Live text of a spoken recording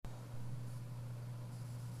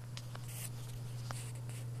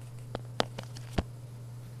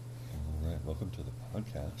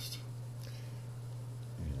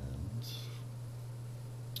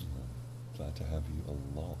glad to have you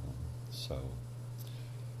along. So,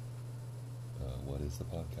 what is the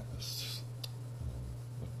podcast?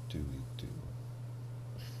 What do we do?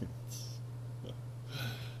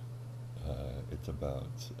 It's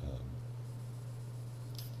about,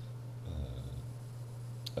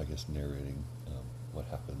 I guess, narrating what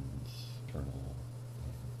happens,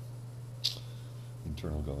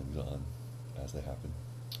 internal goings on as they happen.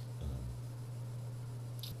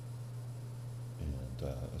 And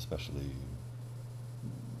especially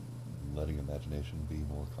letting imagination be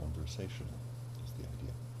more conversational is the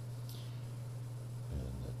idea.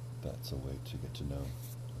 And that's a way to get to know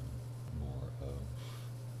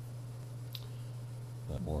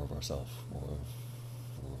more of ourselves, more of the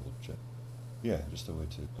world. Yeah, just a way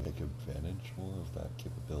to take advantage more of that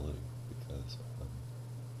capability, because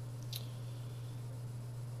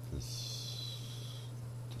it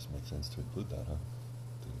just makes sense to include that, huh?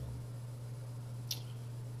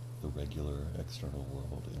 The regular external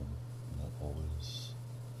world, not always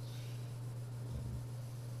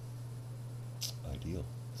ideal.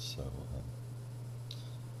 So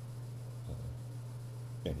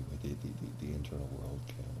anyway, the internal world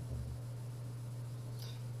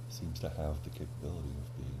seems to have the capability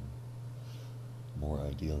of being more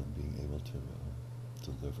ideal and being able to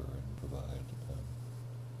deliver and provide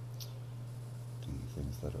the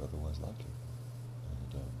things that are otherwise lacking,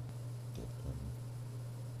 and that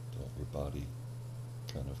your body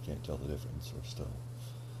kind of can't tell the difference, or still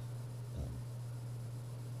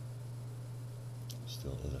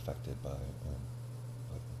is affected by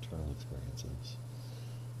internal experiences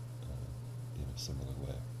in a similar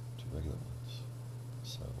way to regular ones.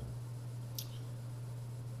 So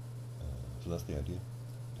that's the idea,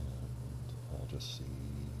 and I'll just see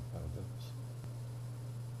how it goes.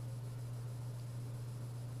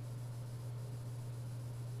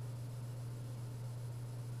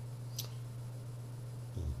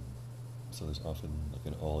 So there's often like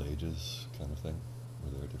an all ages kind of thing,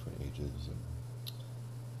 where there are different ages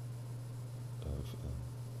of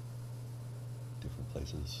different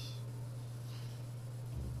places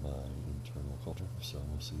in my internal culture. So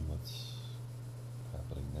we'll see what's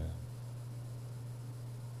happening there.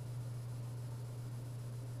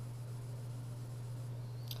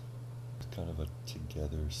 It's kind of a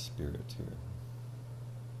together spirit here.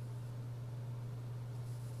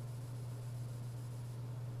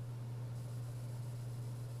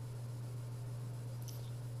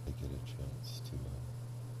 Get a chance to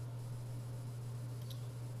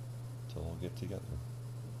all get together,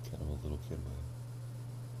 kind of a little kid way.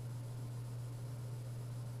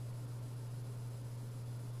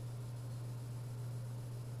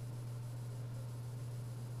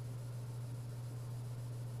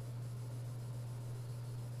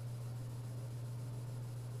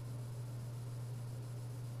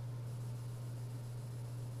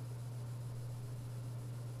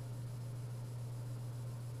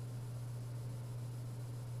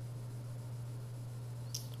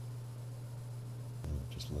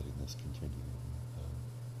 Letting this continue.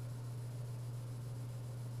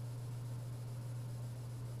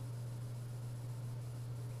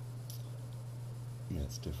 Yeah,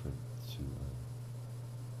 it's different to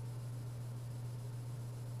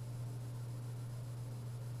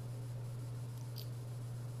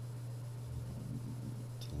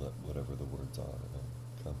let whatever the words are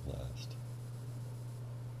come last.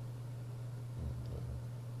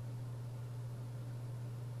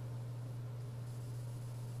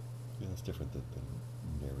 Yeah, it's different than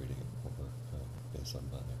narrating it more based on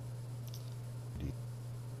my idea.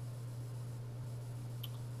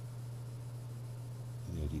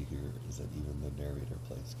 The idea here is that even the narrator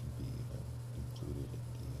place can be included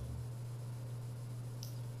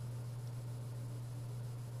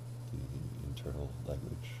in the internal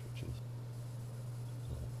language, which is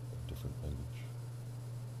a different language.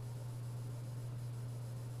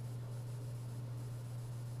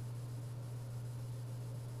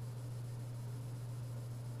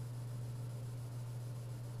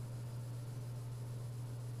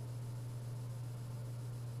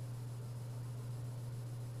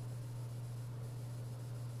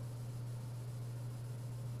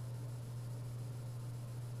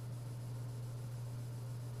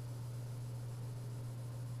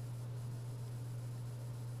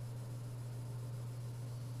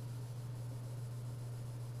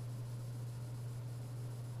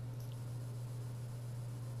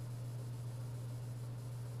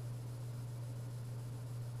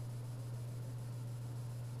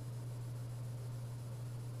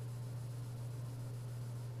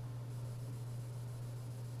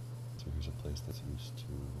 So here's a place that's used to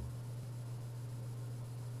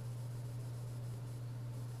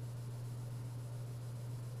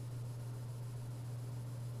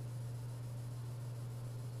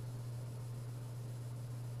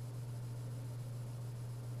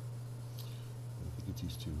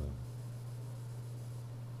it's used to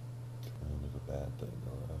kind of a bad thing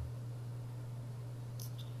or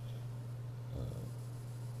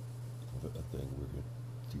a thing where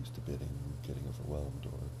it's used to bidding, getting overwhelmed,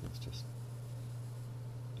 or things just.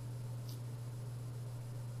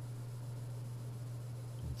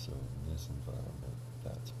 And so in this environment,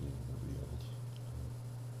 that's being revealed.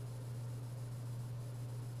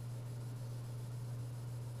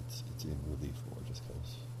 It's in relief more just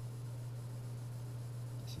because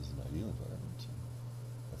this is an ideal environment, and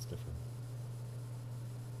that's different.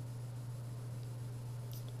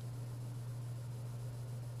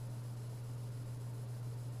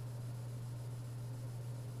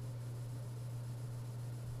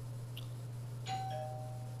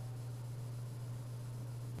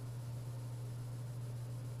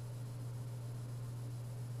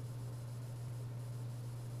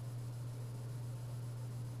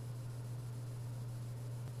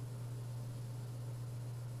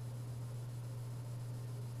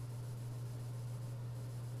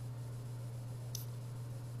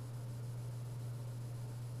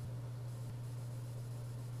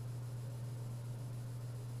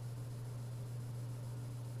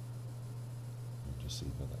 See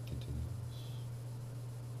how that continues.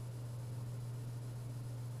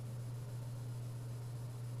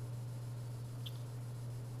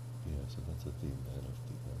 Yeah, so that's a theme then of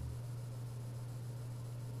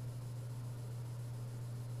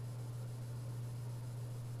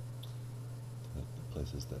the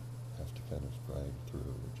places that have to kind of grind through,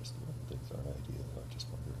 or just when things aren't ideal, are just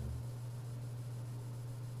wondering.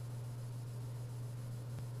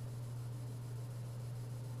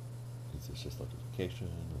 Is this just like a vacation,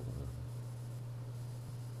 or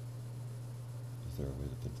is there a way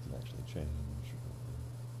that things can actually change,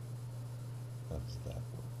 or how does that work?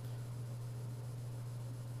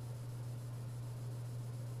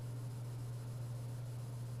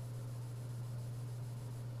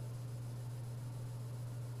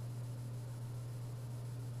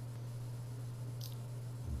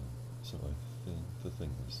 So I think the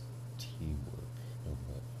thing is teamwork, and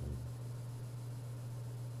that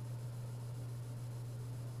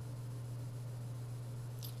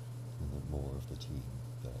more of the team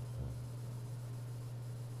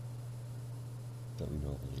that we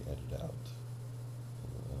normally edit out,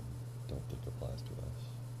 or don't think applies to us.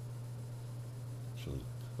 Actually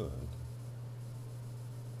could,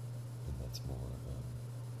 and that's more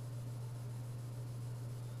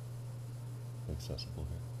accessible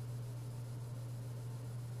here.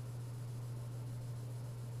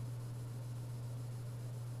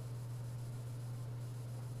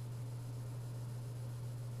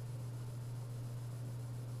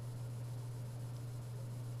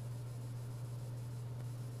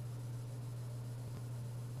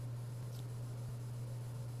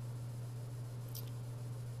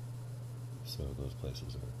 So those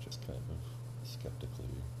places are just kind of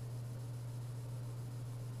skeptically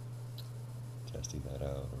testing that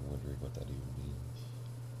out or wondering what that even means.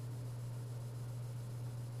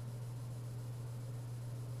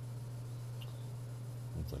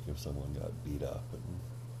 It's like if someone got beat up and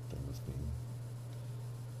then was being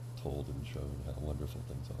told and shown how wonderful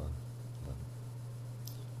things are.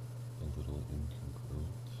 A little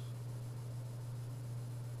incongruent.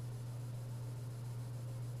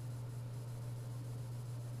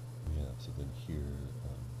 Yeah, so then here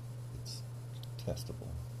it's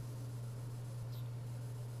testable.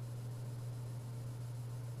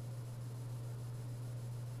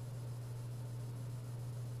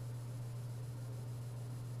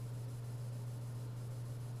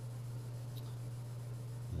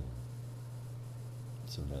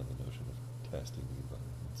 So now the notion of testing the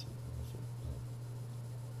environment, so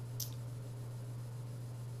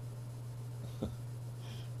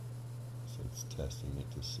so it's testing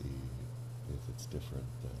it to see if it's different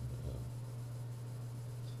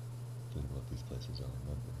than what these places are.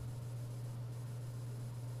 Remember.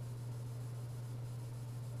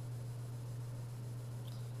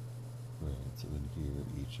 Right. So then here,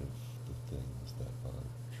 each of the things that are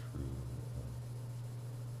true.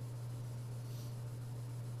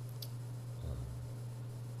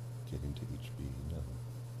 Getting to each be known,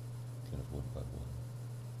 kind of one by one.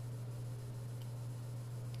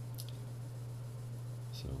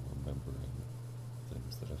 So remembering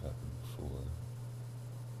things that have happened before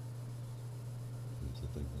is a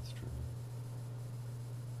thing that's true.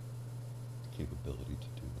 The capability to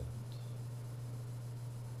do that.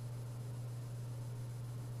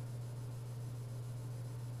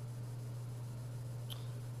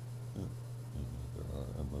 There are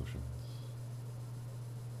emotions.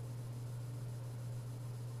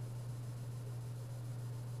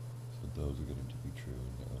 those are getting to be true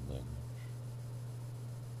in their own language.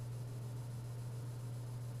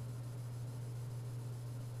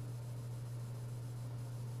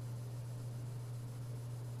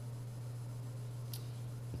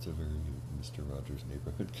 It's a very Mr. Rogers'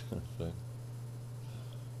 Neighborhood kind of thing.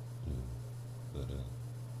 Yeah. But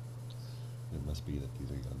it must be that these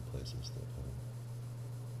are young places that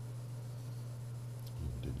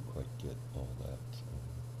didn't quite get all that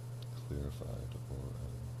clarified, or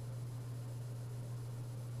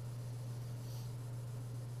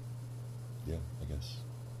yeah, I guess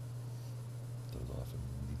those often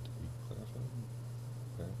need to be clarified,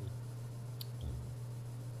 apparently.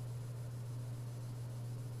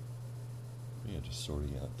 Yeah, just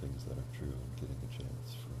sorting out things that are true and getting a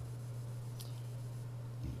chance for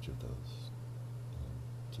each of those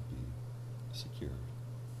to be secured.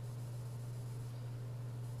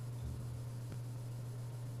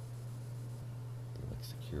 They're like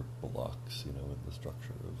secure blocks, in the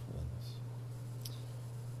structure of one's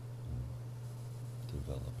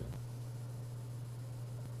developing.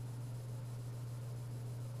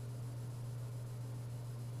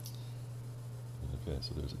 Okay,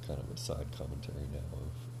 so there's a kind of a side commentary now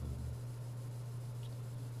of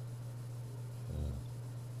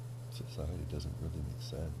society doesn't really make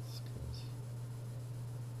sense, because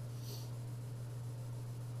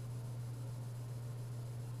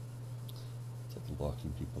it's like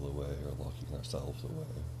locking people away or locking ourselves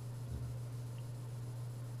away,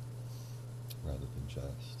 rather than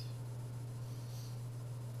just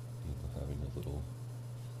having a little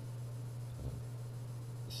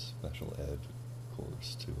special ed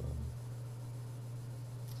course to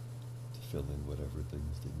fill in whatever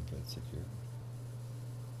things didn't get secured.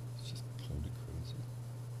 It's just kind of crazy.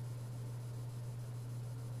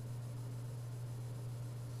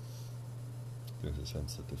 There's a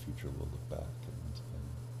sense that the future will look back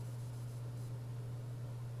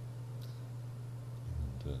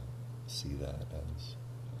and see that as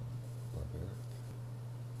barbaric.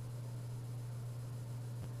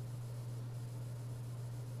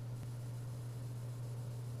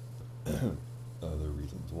 Other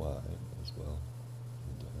reasons why as well,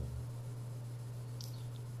 and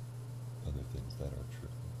other things that are true.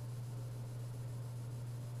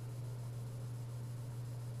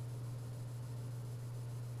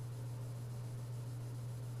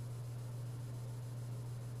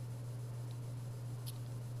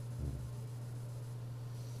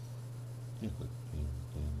 Yeah, but and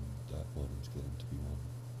that one is getting to be one.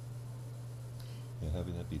 Yeah,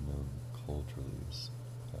 having that be known culturally is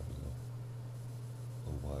having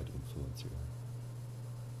a wide influence here.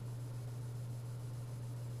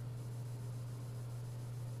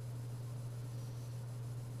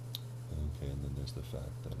 Okay, and then there's the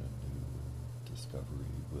fact that a new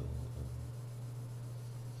discovery will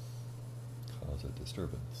cause a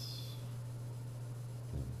disturbance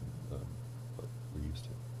in what we're used to.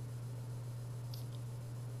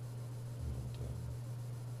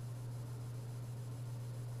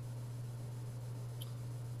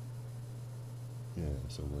 And yeah,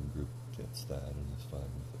 so one group gets that and is fine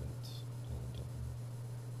with it,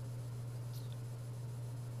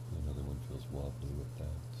 and another one feels wobbly with that.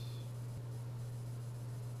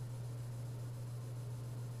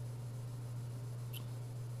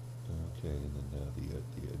 Okay, and then now the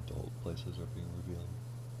adult places are being revealed.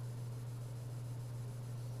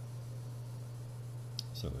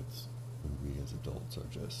 So it's when we as adults are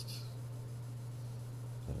just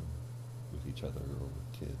with each other or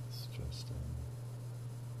with kids, just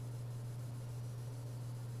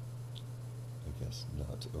I guess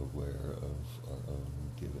not aware of our own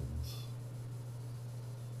givens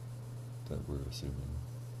that we're assuming,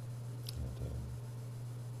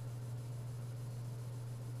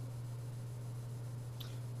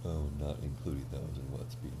 and not including those in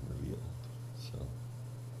what's being revealed. So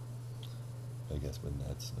I guess when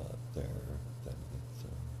that's not there, then it's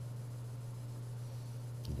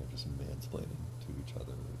just mansplaining to each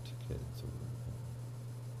other or to kids, or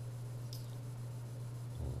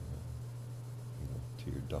to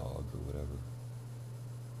your dog or whatever.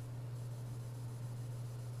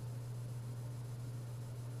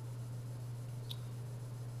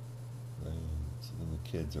 And so then the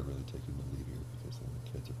kids are really taking the lead here, because then the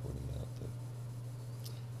kids are pointing out that,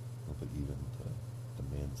 well, but even the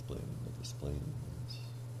mansplaining, the explaining is,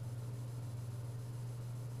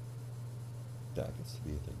 that gets to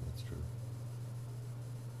be a thing that's true.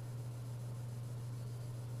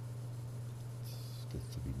 It gets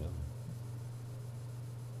to be known.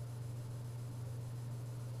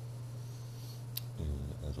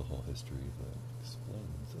 And as a whole history that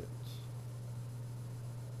explains it.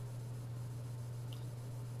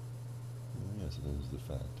 so there's the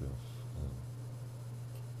fact of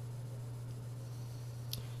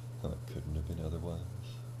how it couldn't have been otherwise,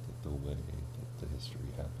 that the way that the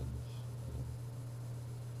history happens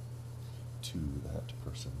to that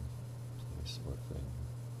person, place, or thing.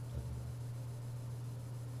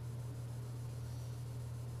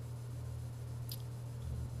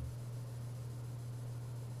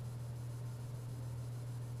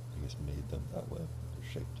 I guess made them that way, or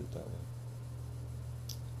shaped it that way.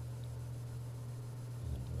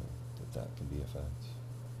 And that can be a fact.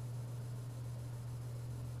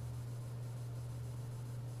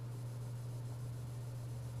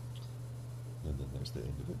 And then there's the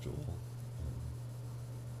individual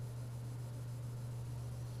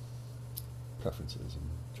preferences and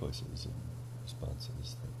choices and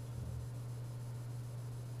responses that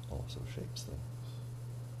also shapes things.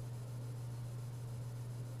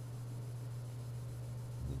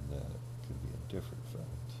 And then that could be a different fact.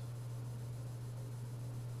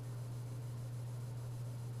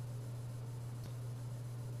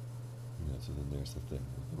 So then there's the thing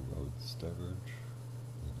where the roads diverge,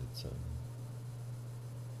 and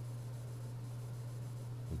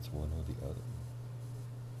it's one or the other.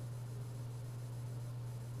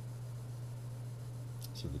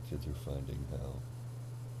 So the kids are finding how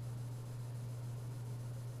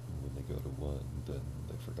when they go to one, then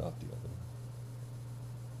they forgot the other.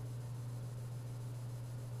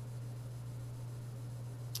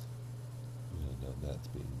 And now that's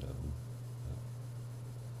being known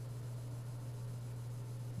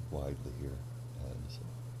widely here as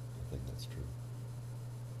a thing that's true.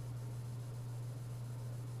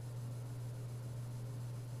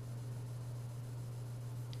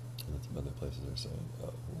 And then some other places are saying, oh,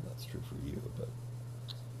 well, that's true for you, but,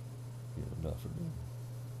 not for me.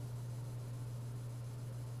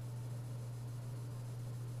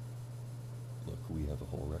 Look, we have a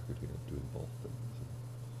whole record here of doing both things, and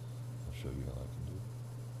I'll show you how I can do it.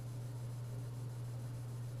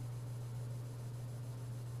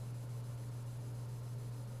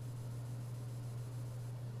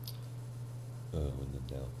 And then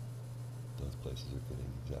now those places are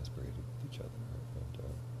getting exasperated with each other, and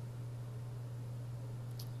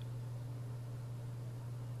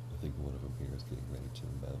I think one of them here is getting ready to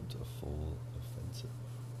mount a full offensive.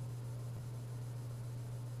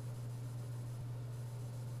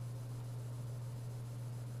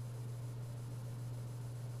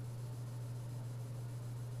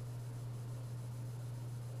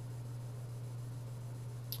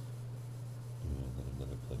 And then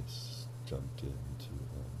another place jumped in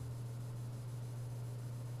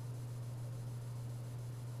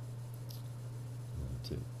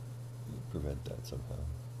to prevent that somehow.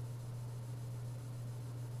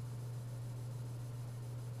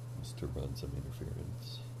 Was to run some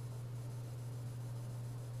interference.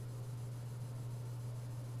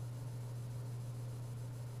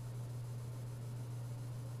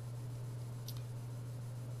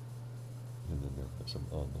 And then there are some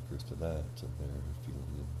onlookers to that, and they're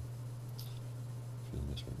feeling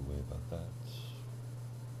a certain way about that.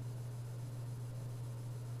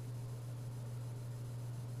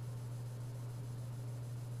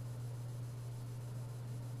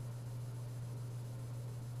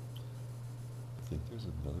 I think there's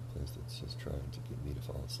another place that's just trying to get me to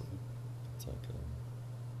fall asleep. It's like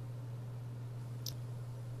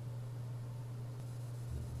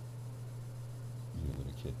when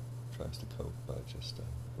a kid tries to cope by just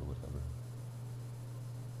or whatever,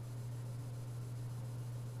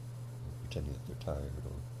 pretending that they're tired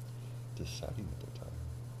or deciding that they're tired.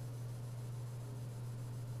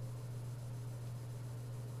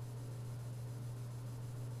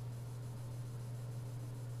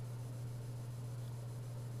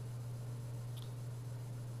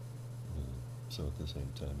 So at the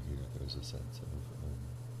same time here, there's a sense of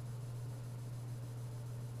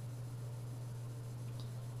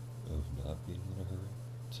not being in a hurry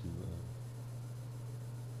to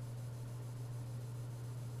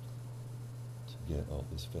get all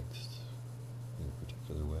this fixed in a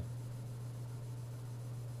particular way.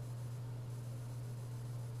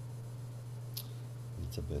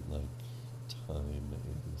 It's a bit like time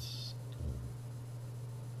is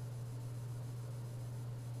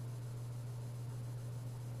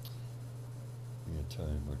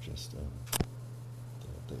time or just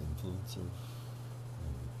the influence of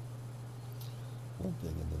one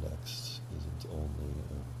thing and the next isn't only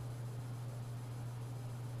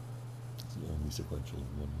sequential in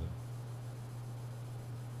one way.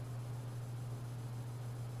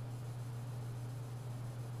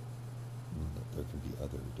 And that there can be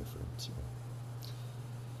other different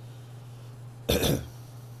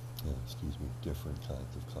different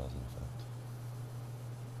kinds of cause and effect.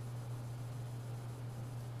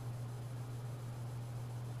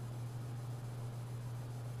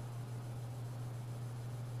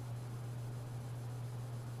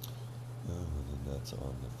 that's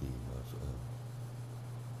on the theme of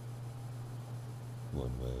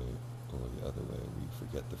one way or the other way where you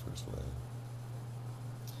forget the first way,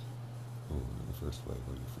 or the first way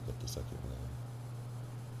where you forget the second way.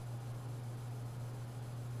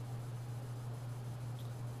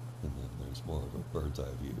 And then there's more of a bird's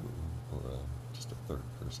eye view, or just a third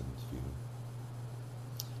person's view.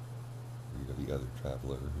 You're the other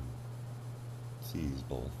traveler who sees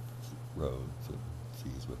both roads and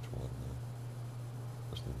sees which one the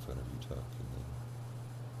person in front of you took, and then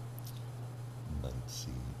might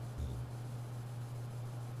see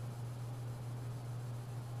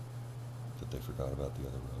that they forgot about the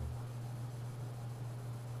other road.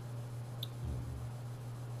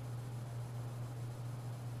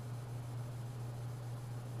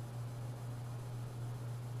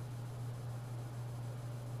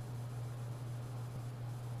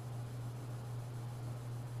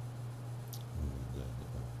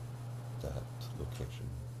 That location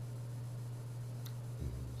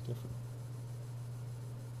is different.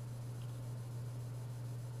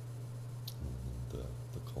 And the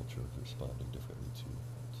culture is responding differently to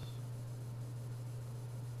that.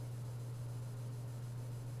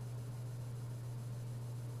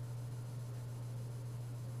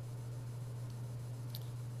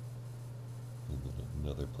 And then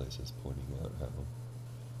another place is pointing out how,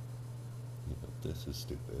 this is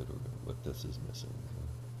stupid, or what this is missing.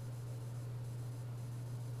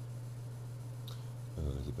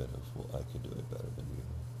 There's a bit of, well, I can do it better than you.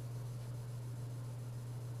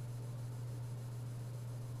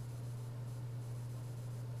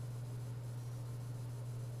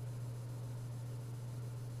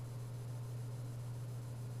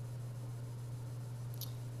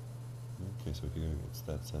 Okay, so here it's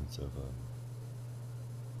that sense of,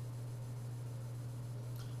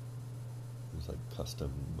 there's like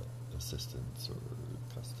custom assistants or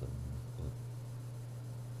custom,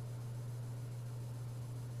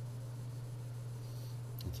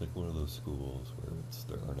 it's like one of those schools where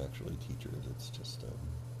there aren't actually teachers, it's just,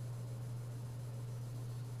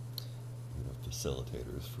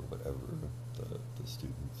 facilitators for whatever the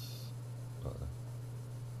students are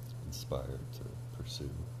inspired to pursue.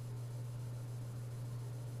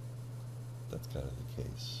 That's kind of the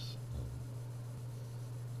case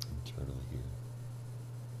internally here.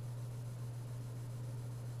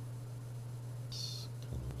 It's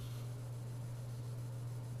kind of,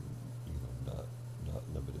 not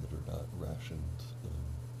limited or not rationed,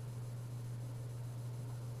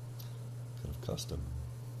 kind of custom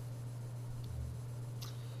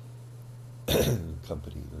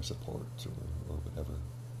company or support or whatever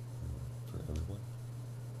for everyone.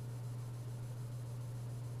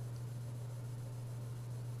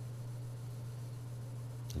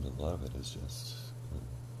 And a lot of it is just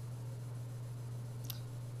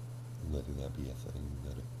letting that be a thing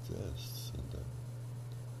that exists and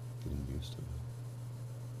getting used to it.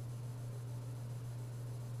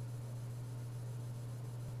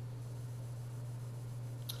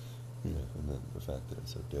 Yeah, and then the fact that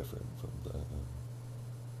it's so different from the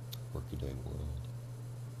workaday world.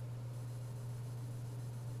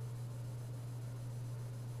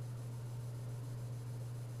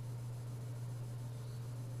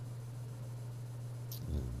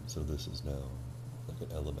 And so this is now like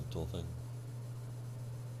an elemental thing.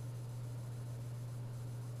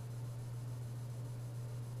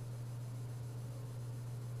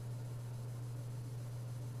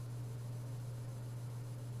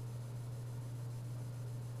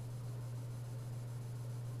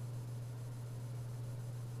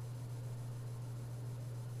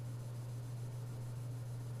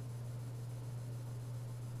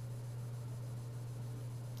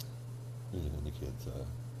 And the kids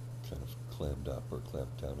kind of clammed up or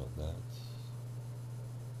clamped down on that.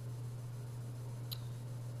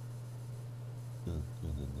 And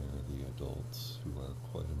then there are the adults who are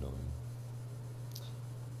quite annoying.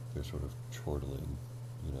 They're sort of chortling,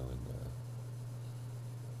 in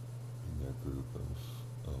their group of,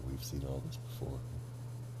 oh, we've seen all this before.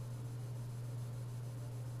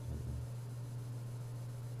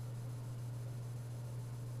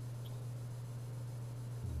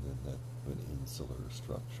 And then that an insular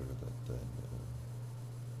structure that then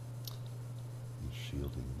is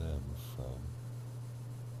shielding them from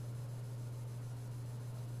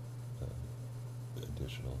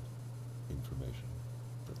additional information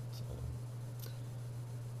that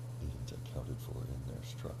isn't accounted for in their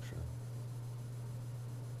structure.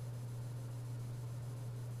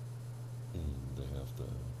 And they have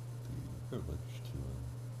the privilege to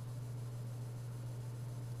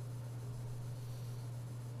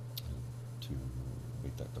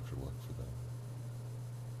make that structure work for them.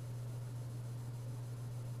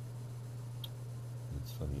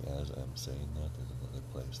 it's funny, as I'm saying that, there's another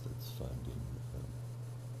place that's finding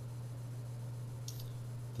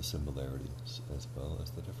the similarities as well as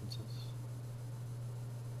the differences.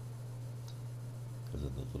 Because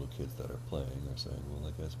then the little kids that are playing are saying, well,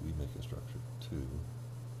 I guess we make a structure too.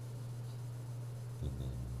 And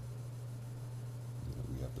then,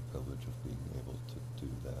 we have the privilege of being able to do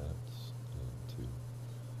that and to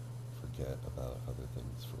forget about other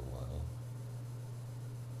things for a while.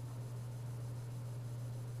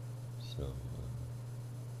 So,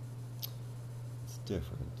 it's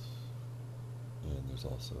different. And there's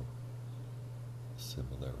also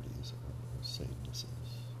similarities or samenesses.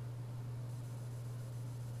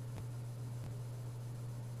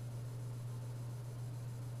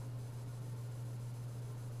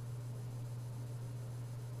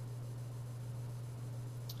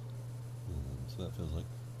 So that feels like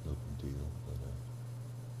no big deal, but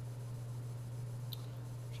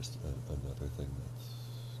just another thing that's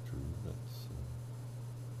true, that's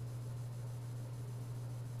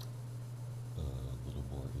a little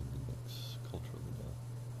more in the mix culturally now.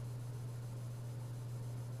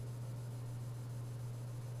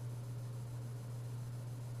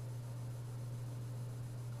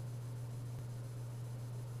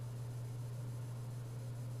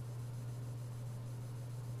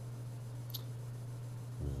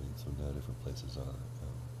 Right, so now different places are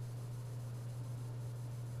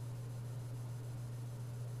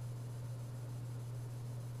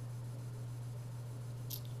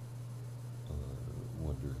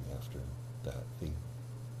wondering after that theme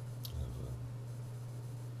of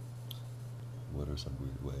what are some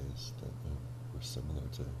weird ways that we're similar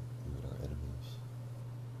to even our enemies,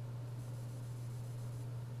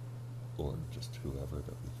 or just whoever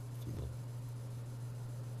that we feel.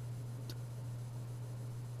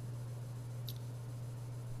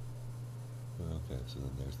 Okay, so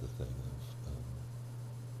then there's the thing of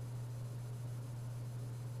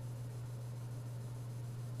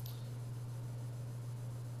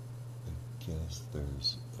I guess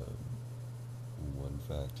there's one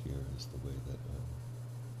fact here is the way that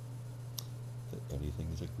that anything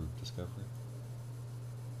is a group discovery.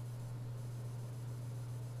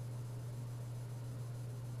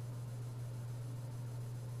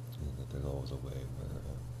 And that there's always a way where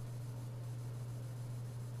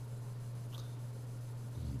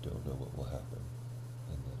you don't know what will happen,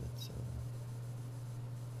 and that it's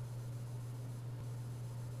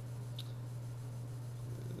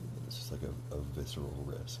just like a visceral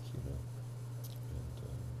risk,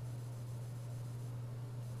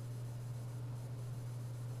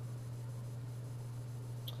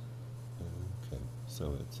 And okay, so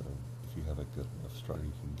it's if you have a good enough structure,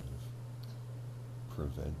 you can kind of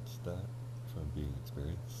prevent that from being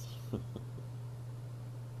experienced,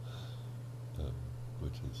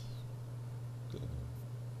 which is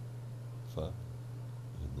fun.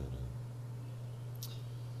 And then,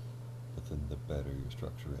 but then the better your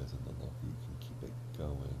structure is, and the longer you can keep it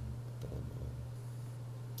going, then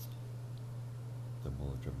the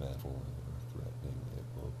more dramatic or threatening it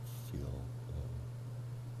will feel.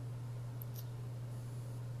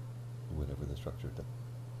 Whatever the structure does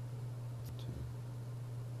to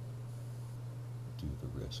do the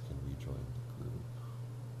risk and rejoin the group.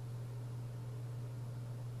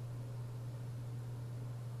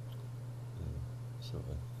 So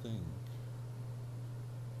I think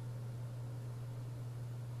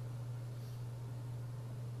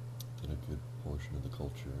that a good portion of the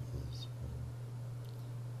culture is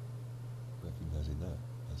recognizing that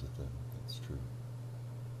as a thing that's true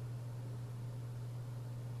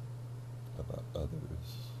about others,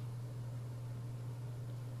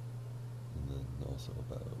 and then also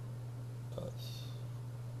about us,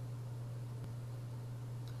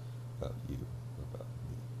 about you, about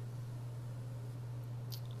me.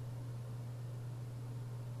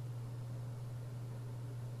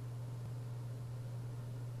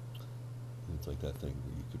 And it's like that thing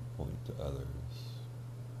where you could point to others,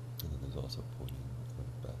 and then there's also pointing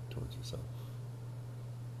back towards yourself.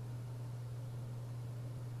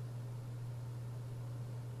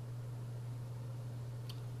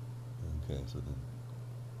 Okay, so then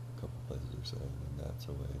a couple places are saying, and that's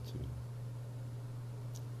a way to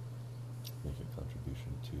make a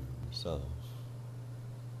contribution to yourself.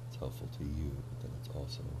 It's helpful to you, but then it's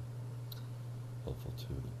also helpful to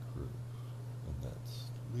the group, and that's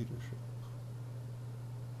leadership.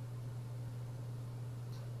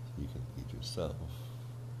 So you can lead yourself,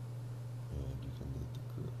 and you can lead the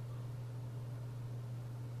group.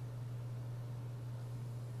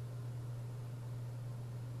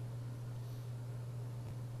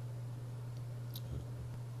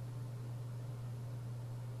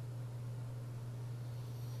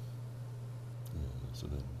 so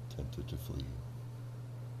then tentatively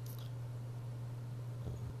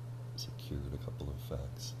secured a couple of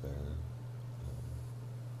facts there,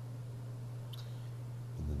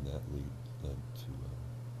 and then that led to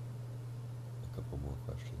a couple more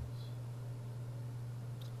questions.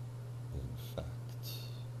 In fact,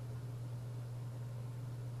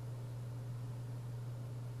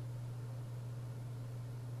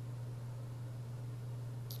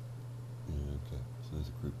 okay, so there's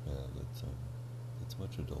a group now that's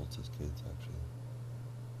much adults as kids actually.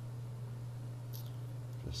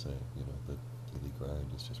 Just saying, the daily grind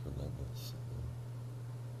is just relentless.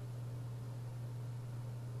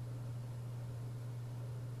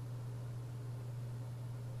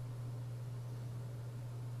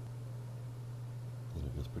 And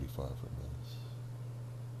it feels pretty far from this.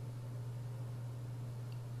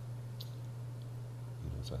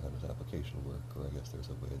 So how does application work? Or I guess there's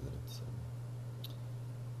a way that it's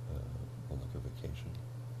more like a vacation.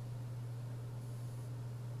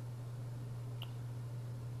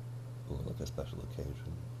 Or like a special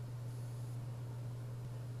occasion.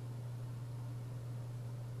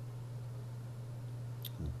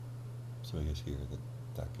 So I guess here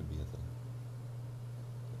that could be a thing.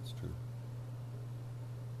 That's true.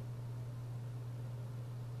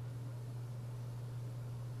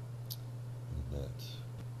 And that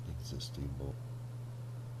existing moment.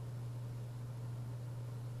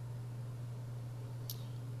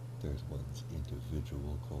 There's one's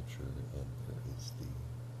individual culture, and there is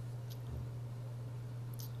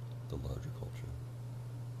the larger culture.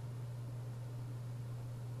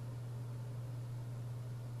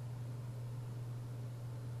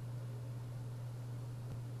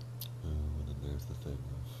 And then there's the thing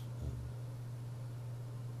of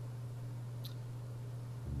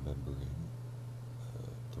remembering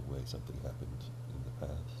the way something happened in the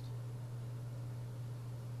past,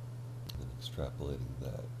 and then extrapolating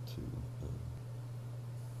that to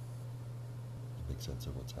make sense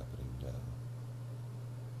of what's happening now.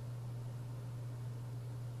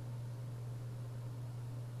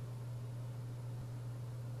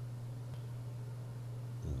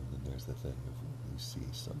 And then there's the thing of when you see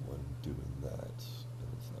someone doing that and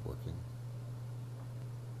it's not working,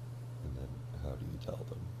 and then how do you tell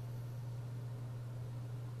them?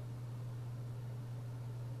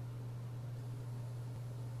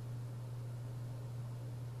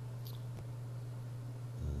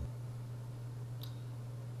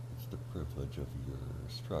 It's the privilege of your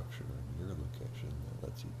structure and your location that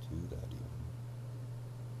lets you do that even.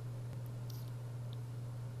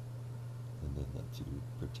 And then lets you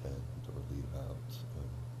pretend or leave out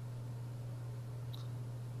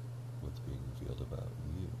what's being revealed about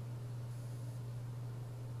you.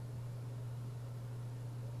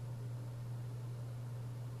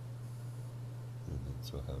 And then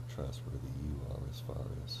so how trustworthy you are as far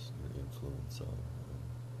as your influence on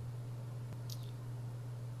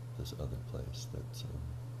this other place that's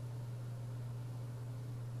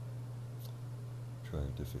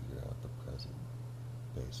trying to figure out the present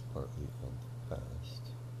based partly on the past.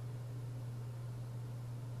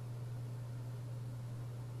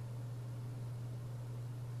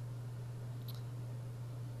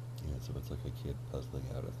 Yeah, so it's like a kid puzzling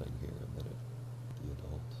out a thing here, and then the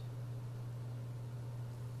adult.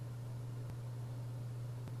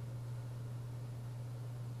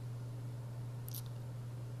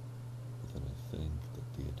 But then I think that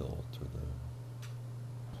the adult or the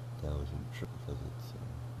Tao isn't sure because it's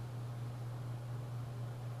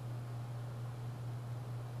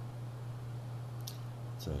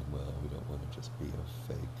saying, well, we don't want to just be a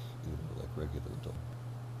fake, like regular adult.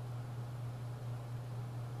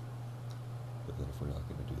 But then if we're not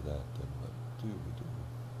going to do that, then what do we do?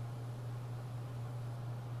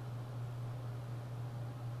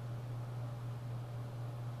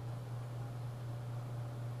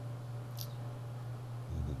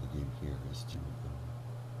 And then the game here is to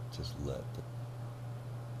just let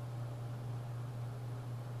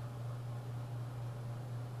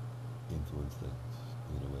influence things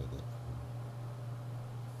in a way that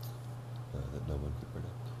no one could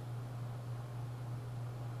predict.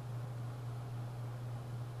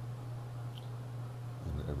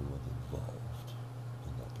 And where everyone's involved,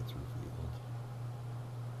 and that gets revealed.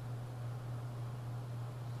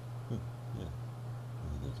 Yeah. And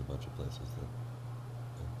then there's a bunch of places that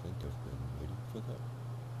I think have been waiting for that.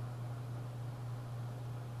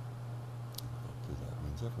 Because that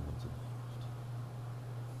means everyone's involved.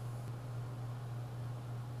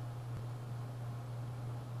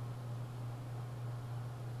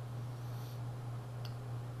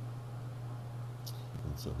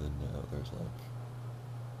 And so then now there's like,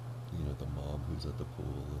 the mom who's at the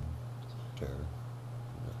pool and chair,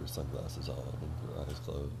 have her sunglasses on and her eyes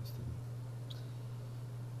closed, and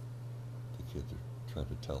the kids are trying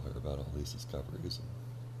to tell her about all these discoveries, and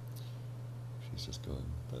she's just going,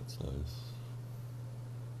 "That's nice."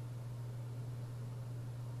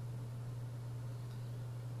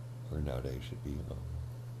 Or nowadays should be,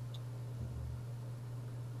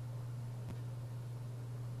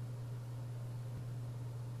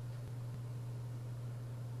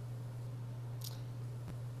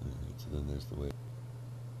 so then there's the way,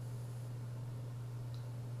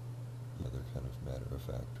 the other kind of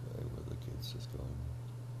matter-of-fact way, where the kid's just going,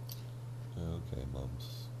 "Okay,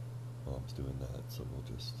 mom's doing that, so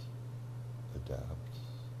we'll just adapt."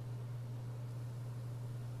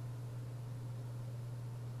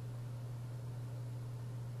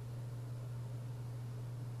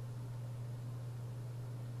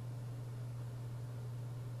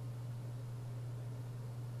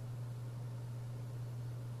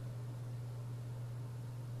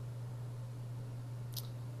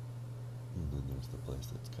 And then there's the place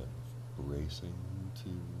that's kind of bracing to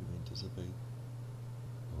anticipate,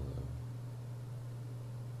 or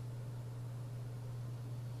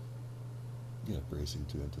bracing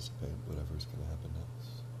to anticipate whatever's going to happen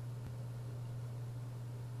next.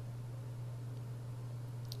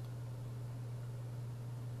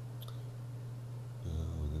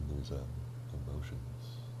 And then there's emotions.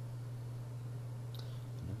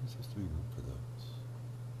 There never seems to be room for those.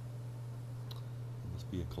 It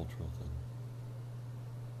must be a cultural thing.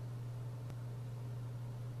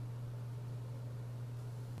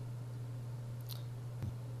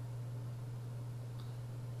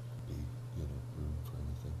 Room for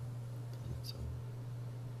anything, because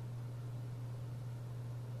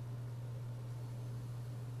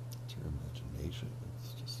it's your imagination. It's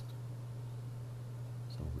just,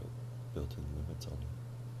 there's no real built-in limits on it.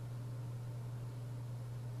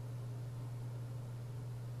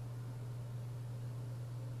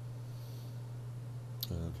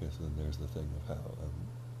 Okay, so then there's the thing of how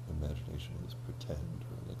imagination is pretend,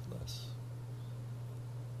 or like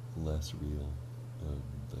less real than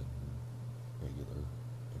regular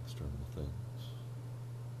external things.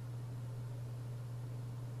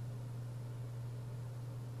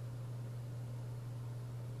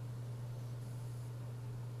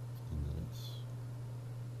 And then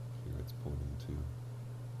it's pointing to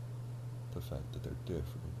the fact that they're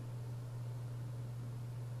different.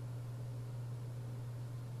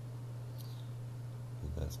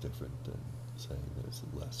 And that's different than saying that it's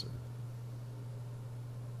lesser.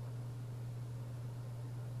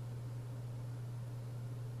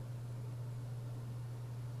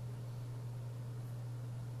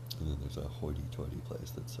 And then there's a hoity-toity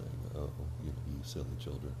place that's saying, "Oh, you silly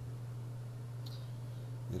children."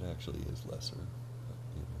 It actually is lesser, but,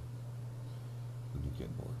 when you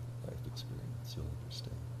get more life experience, you'll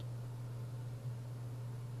understand.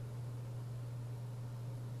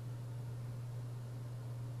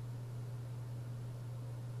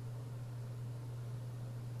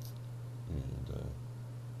 And so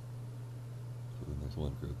then there's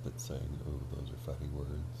one group that's saying, "Oh, those are fighting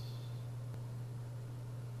words."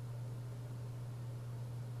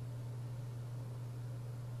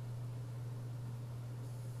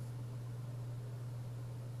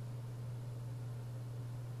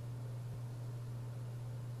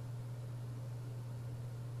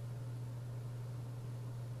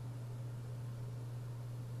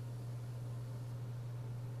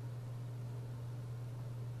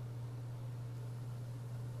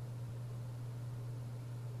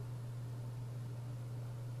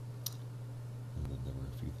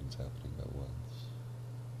 Happening at once.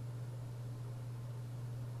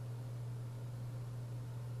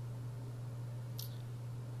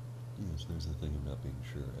 Yes, there's the thing of not being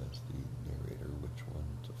sure as the narrator which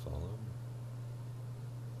one to follow.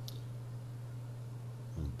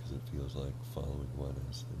 Because it feels like following one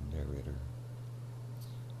as the narrator,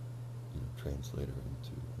 translator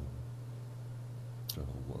into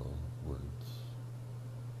words.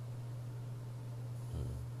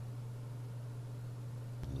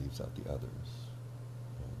 Leaves out the others.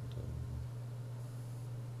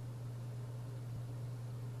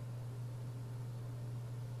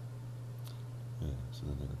 And so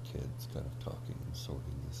then there are kids kind of talking and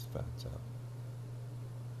sorting these facts out.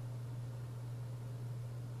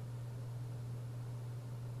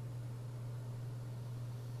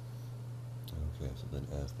 Okay, so then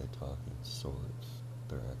as they talk and sort,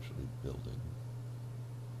 they're actually building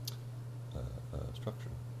a structure.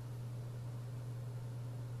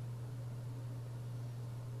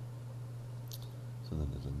 So then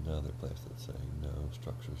there's another place that's saying, no,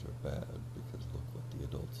 structures are bad because look what the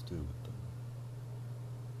adults do with them.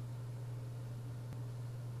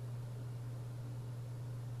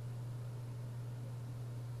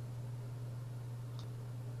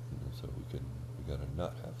 So we gotta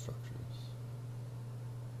not have structures.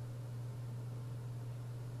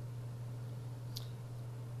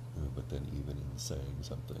 But then even in saying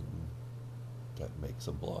something that makes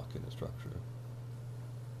a block in a structure,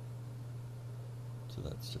 so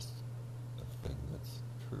that's just a thing that's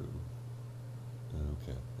true.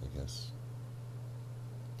 Okay, I guess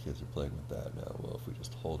kids are playing with that now. Well, if we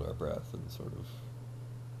just hold our breath and sort of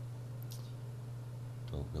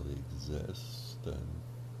don't really exist, then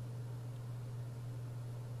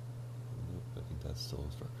I think that's still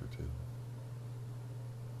a structure too.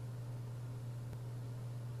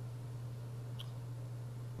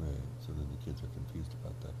 Right, so then the kids are confused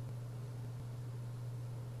about that.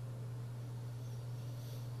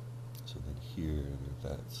 So then here,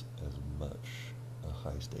 that's as much a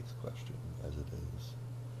high stakes question as it is.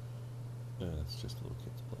 It's just little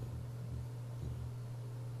kids playing,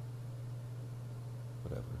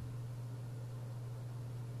 whatever.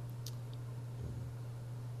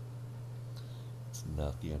 It's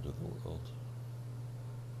not the end of the world.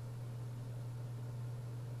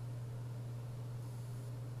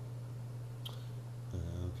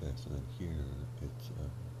 Okay, so then here it's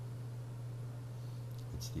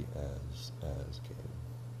the as game.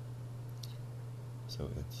 So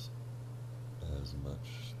it's as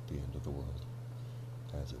much the end of the world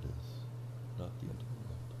as it is not the end of the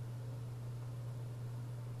world.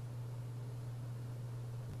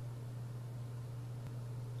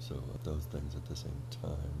 So those things at the same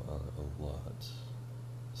time are a lot.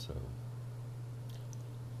 So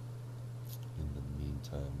in the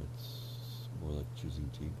meantime, it's more like choosing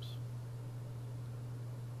teams.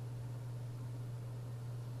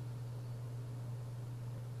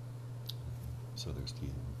 So there's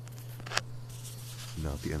team,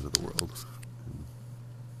 not the end of the world,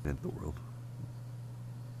 end of the world,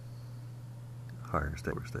 higher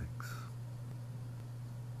stakes.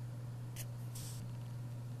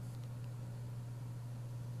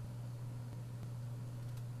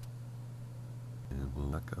 And we'll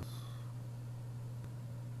let go.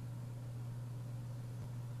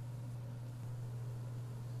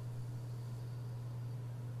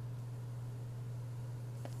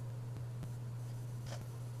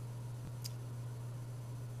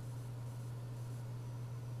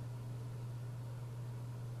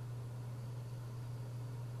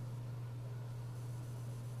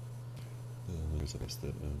 There's a place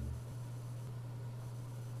that and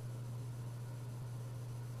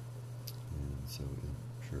so isn't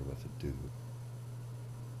sure what to do.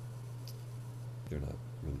 They're not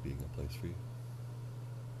really being a place for you.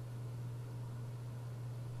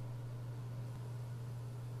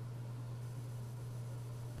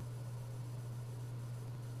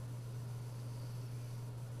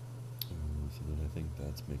 So then I think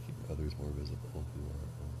that's making others more visible who are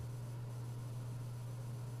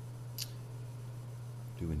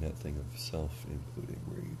doing that thing of self-including,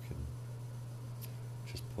 where you can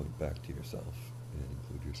just point back to yourself and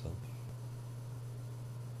include yourself.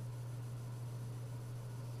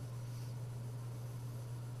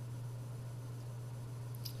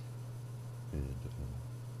 And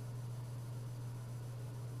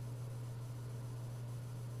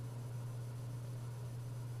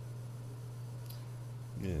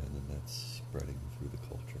yeah, and then that's spreading through the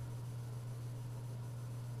culture.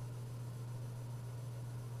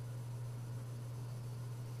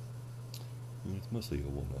 And it's mostly a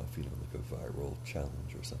one-off, like a viral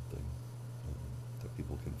challenge or something that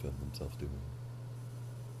people can film themselves doing.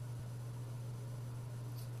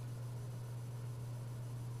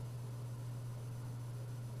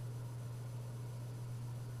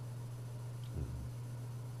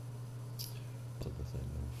 So the thing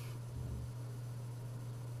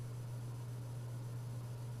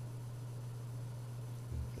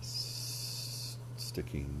of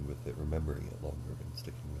sticking with it, remembering it longer, and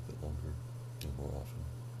sticking with it longer and more often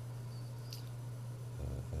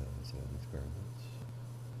as an experiment.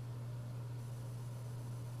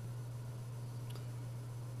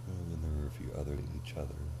 And then there are a few other than each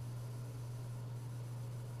other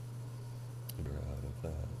and are out of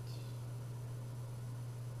that.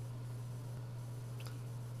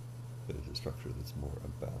 But it's a structure that's more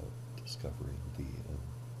about discovering the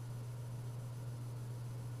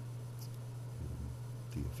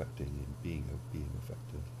affecting and being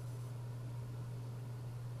affected.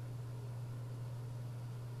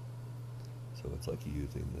 So it's like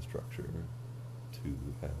using the structure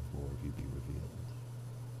to have more of you be revealed.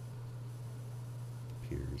 The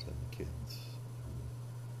peers and the kids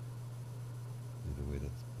in a way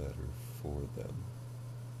that's better for them.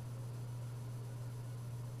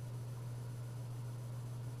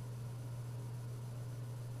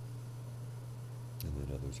 And then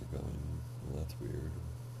and others are going, well, that's weird,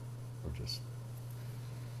 or just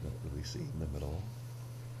not really seeing them at all.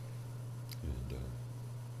 And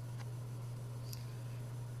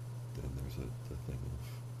then there's the thing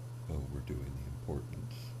of, oh, we're doing the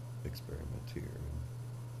important experiment here,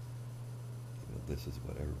 and this is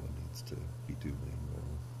what everyone needs to be doing, or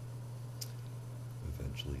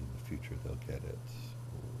eventually in the future they'll get it,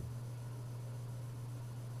 or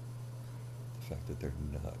the fact that they're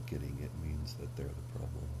not getting it means that they're the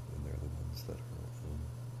problem, and they're the ones that are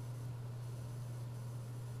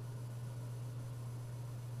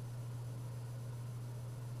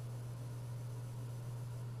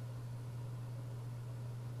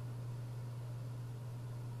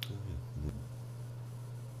with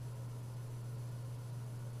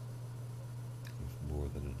more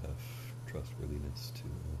than enough trustworthiness to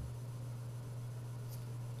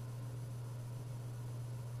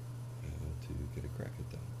get a crack at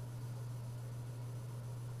that.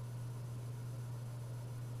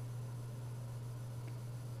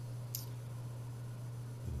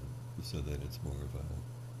 So that it's more of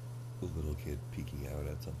a little kid peeking out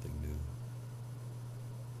at something new,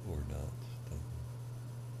 or not.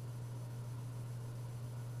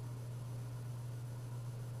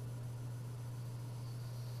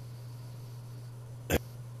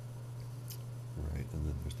 Right, and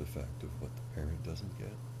then there's the fact of what the parent doesn't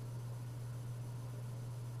get,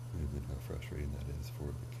 and then how frustrating that is for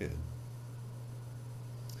the kid.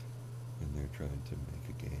 And they're trying to make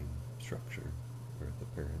a game structure where the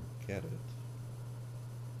parent get it.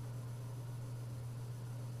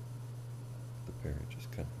 The parent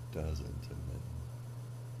just kind of doesn't, and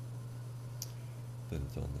then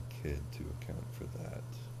it's on the kid to account for that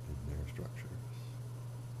in their structures.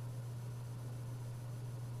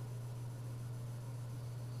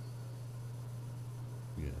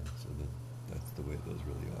 Yeah, so that's the way those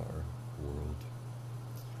really are.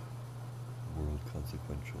 World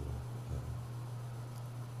consequential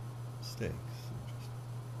stakes, just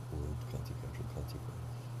world consequential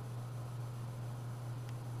consequence.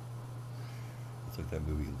 It's like that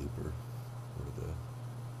movie Looper, where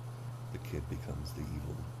the kid becomes the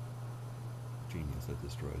evil genius that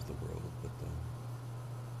destroys the world, but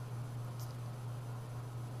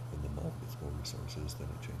when the mom gets more resources, then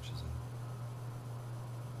it changes it.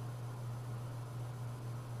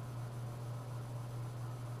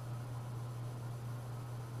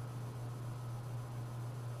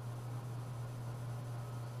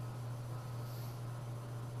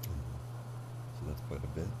 So that's quite a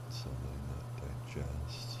bit, so letting that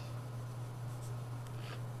digest.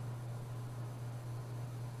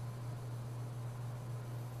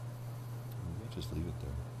 We might just leave it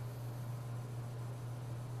there.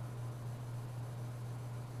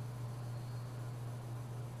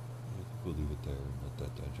 I think we'll leave it there and let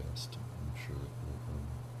that digest. I'm sure it will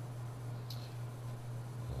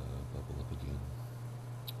bubble up again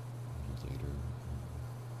a little later,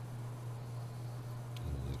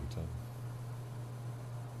 in a later time.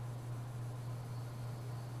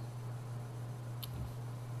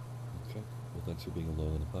 Okay, well, thanks for being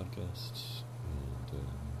along on the podcast, and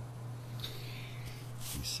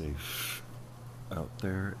be safe out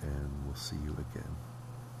there, and we'll see you again.